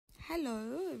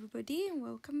Hello everybody and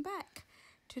welcome back.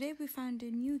 Today we found a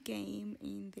new game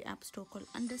in the App Store called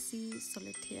Undersea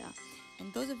Solitaire.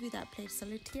 And those of you that played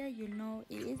Solitaire, you know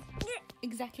it is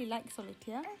exactly like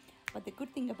Solitaire. But the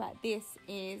good thing about this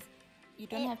is you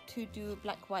don't have to do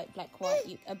black, white, black,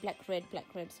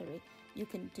 red, sorry. You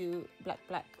can do black,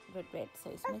 red.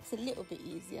 So it makes it a little bit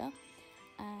easier.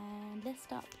 And let's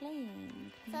start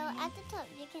playing. So at the top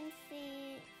you can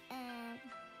see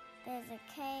there's a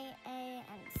K, A,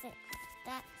 and 6.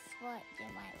 That's what you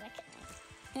might recognize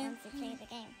once you play the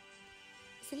game.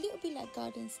 It's a little bit like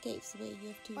Gardenscapes where you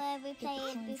have to... Where we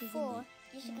played it before.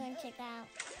 You should go and check that out.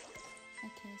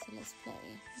 Okay, so let's play.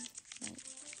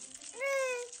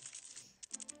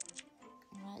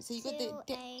 Alright, so you got the...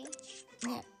 A.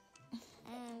 Yeah.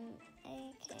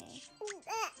 Okay.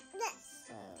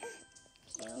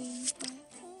 So...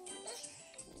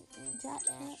 Jack.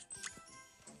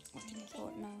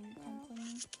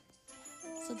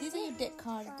 So these are your deck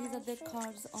cards. These are the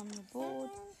cards on the board,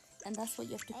 and that's what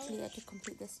you have to clear to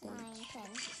complete the stage.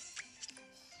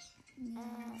 9,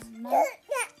 10. 9. Oh,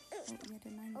 yeah, the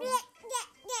 9.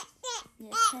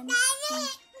 Yeah, 10. King.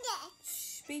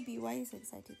 Shh, baby, why are you so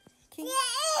excited? King.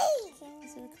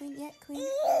 Is there a queen? Yeah, queen.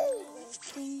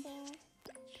 King.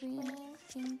 Queen.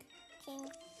 King.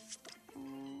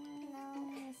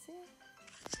 That's it.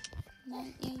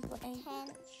 9. Yeah, you got 8. 10.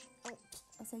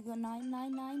 Oh, so you got 9.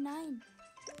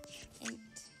 8,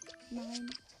 9.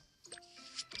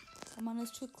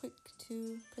 Amana's too quick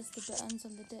to press the buttons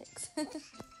on the decks.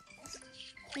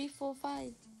 3, 4,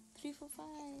 5. 3, 4, 5.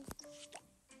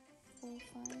 4,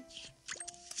 5.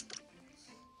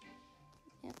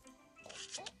 Yep.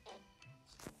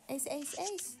 Ace.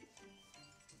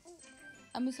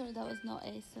 I'm sorry, that was not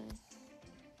ace, sorry.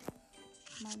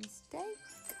 My mistake.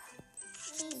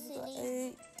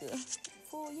 8,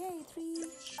 4, yay, 3.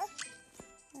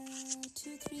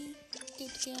 2, 3.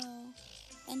 Good girl.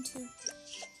 And 2.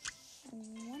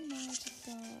 1 more to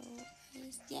go.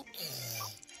 Yep.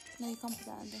 No, you can't put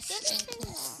that on this.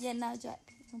 Yeah, now Jack.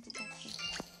 You can put that here.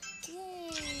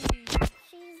 Yay!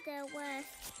 She's the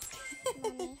worst.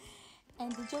 Mommy.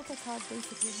 And the Joker card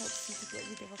basically helps you to get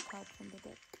rid of a card from the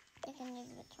deck. You can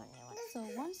use which one you want. So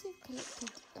once you've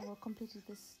collected or completed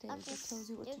this stage, it tells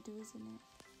you what to do, isn't it?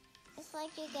 It's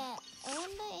like you get,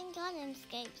 remember in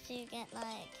Gardenscapes you get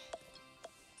like,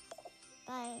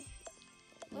 guys,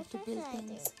 You have to build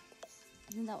things.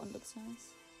 I think that one looks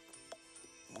nice.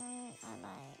 I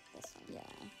like this one. Yeah.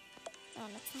 That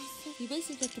one looks nice. You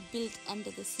basically have to build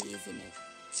under the sea, isn't it?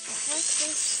 What's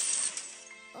this?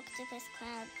 Octopus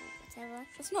crab, whatever.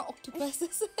 It's not octopus,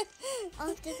 is it?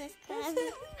 Octopus crab.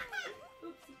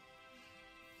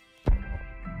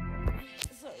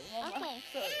 Sorry, okay.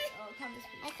 Sorry. Oh, can't just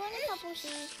I got a couple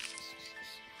shoes.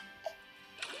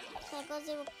 So I got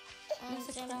 0. It's a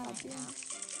crab, now.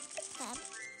 Crab.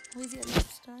 Where is it?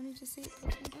 Lobster? I need to see it.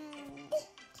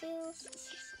 2.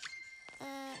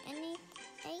 Any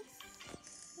ace?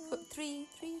 3.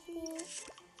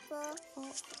 4.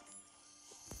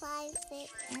 5,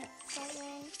 6,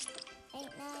 7, 8, 9.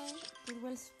 Good,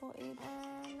 well spotted.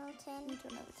 No 10. You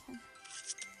don't have a 10.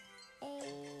 8,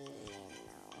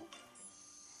 no.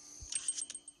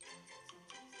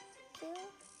 2,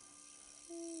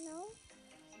 no.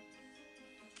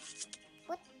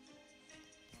 What?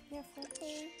 Yeah, 4.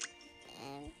 3,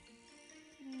 and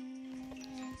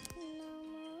no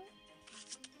more.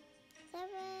 7,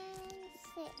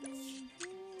 6, 10.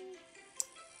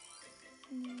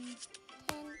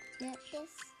 Yeah.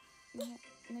 This. Yeah.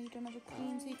 No, you don't have a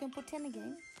queen, so you can put 10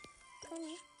 again.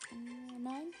 20. 9.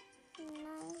 9.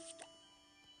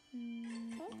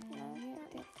 No, No, yeah,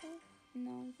 not 10.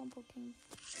 no, you can't put king.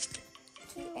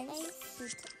 2 Ace. ace.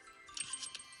 Good.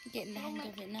 You're getting the hang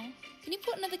of it now. Can you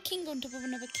put another king on top of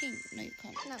another king? No, you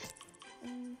can't. No.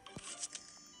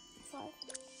 5.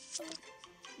 Yeah.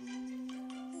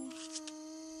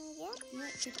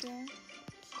 Yeah, good girl.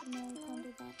 No, you can't do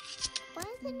that. Why is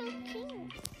there no king?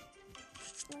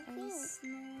 No king. Ace, no.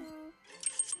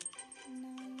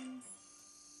 9.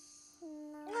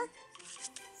 No.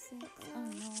 6. Oh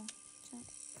no. Jack.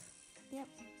 Yep.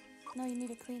 No, you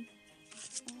need a queen.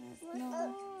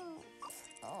 No.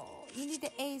 Oh, you need an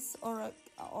ace or a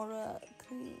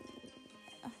queen.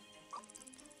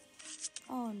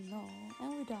 Oh no, and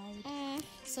we died.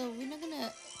 So we're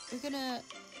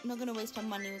not gonna waste our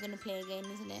money. We're gonna play again,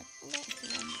 isn't it? We're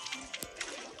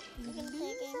gonna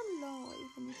play again. A lot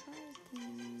when you try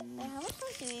again. Wait, how much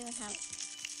time do we even have?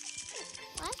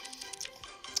 What?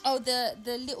 Oh, the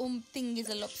little thing is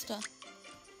a lobster.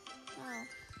 Oh.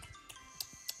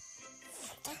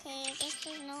 Okay, I guess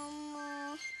there's no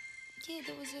more. Yeah,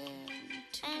 there was a...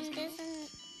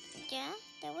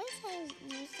 There was a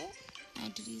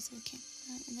did you say? Okay,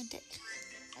 in the deck.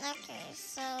 Okay,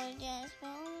 so yes, we're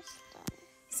almost done.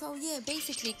 So yeah,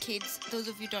 basically, kids, those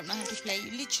of you who don't know how to play,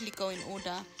 you literally go in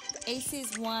order. Ace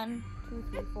is 1, 2,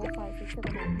 3, 4, 5, 6,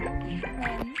 7, 8, 9,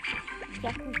 10.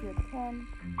 Jack is your 10.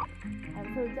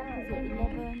 So Jack is your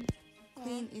 11.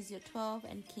 Queen is your 12,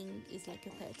 and King is like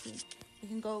your 13. You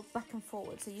can go back and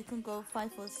forward. So you can go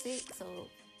 5, 4, 6, or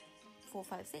 4,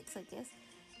 5, 6, I guess.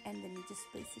 And then you just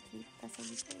basically, that's how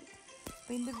you play it.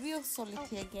 But in the real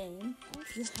solitaire game,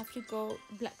 you have to go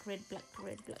black, red, black,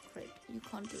 red, black, red. You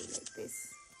can't do it like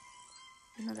this.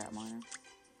 You know that, Mana?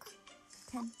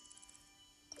 10.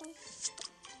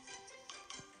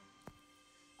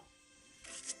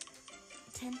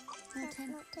 10. No,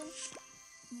 10. Not 10.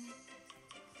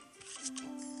 No,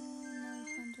 you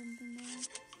can't do anything there.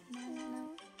 No.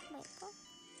 Wait, go.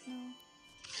 No.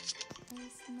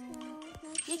 Ace, no.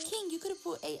 No. Yeah, king. You could have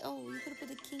put a. Oh, you could have put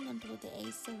the king on top of the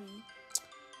ace. Sorry.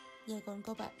 Yeah,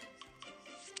 go back.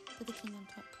 Put the king on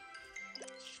top.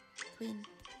 Queen.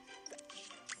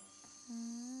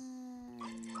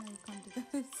 No, you can't do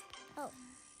those. Oh.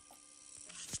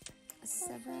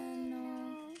 7, no.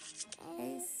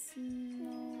 Ace,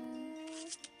 no.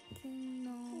 King,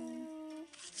 no.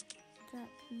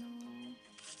 Jack, no.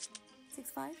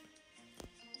 6, 5.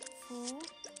 4, 3,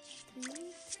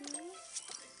 2,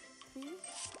 3.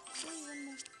 Oh, one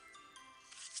more.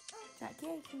 Jack,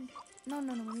 yeah, king. No, we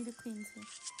need a queen, so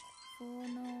 4,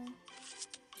 no.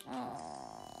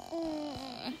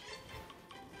 Oh.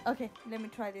 Okay, let me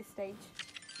try this stage.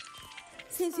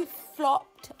 Since you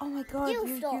flopped, oh my god,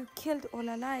 you killed all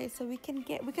our lives. So we can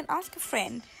ask a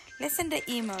friend. Let's send an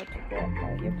email to get.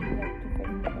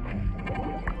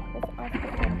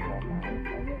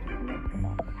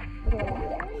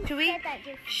 You have to Let's ask a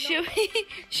friend for lives.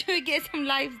 Should we get some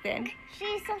lives then?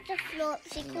 She's such a flop.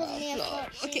 She called me a flop.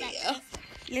 Okay,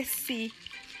 let's see.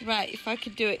 Right, if I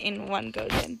could do it in one go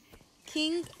then.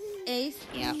 King, ace,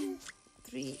 yeah.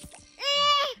 3.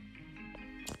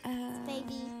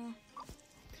 Baby.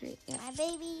 3, yeah. My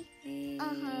baby.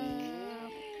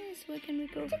 Yes, where can we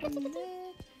go from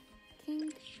there?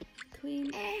 King,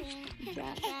 queen,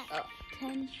 jack,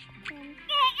 10,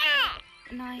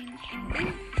 9,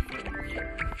 8.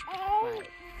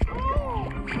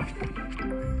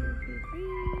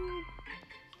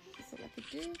 So I could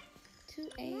do 2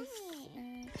 ace,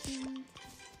 king,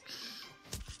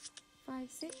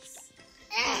 5, 6.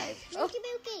 5. Milky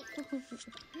Milky.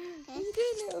 What are you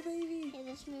doing, little baby? Hey,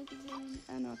 there's Milky Milky.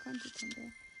 Oh no, I can't do 10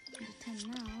 there. I can do 10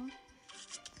 now.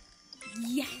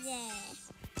 Yes! Yes.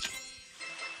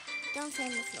 Don't say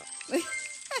the flop.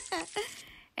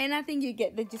 And I think you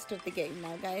get the gist of the game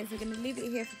now, guys. We're going to leave it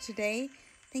here for today.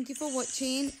 Thank you for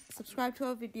watching. Subscribe to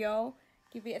our video.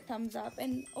 Give it a thumbs up.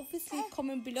 And obviously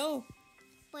comment below.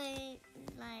 Wait,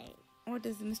 like... What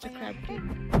does Mr. Crab do?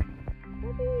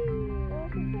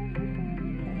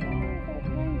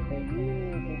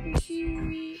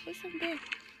 What's up there?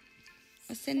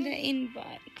 I'll send an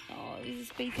invite. Oh, this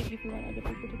is basically if you want other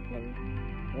people to play.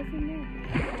 What's in there?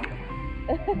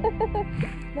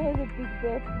 That was a big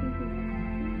bird.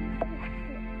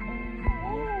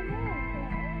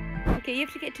 Okay, you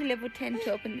have to get to level 10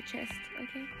 to open the chest,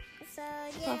 okay? So,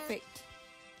 yeah. Perfect.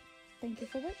 Thank you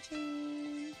for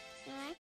watching.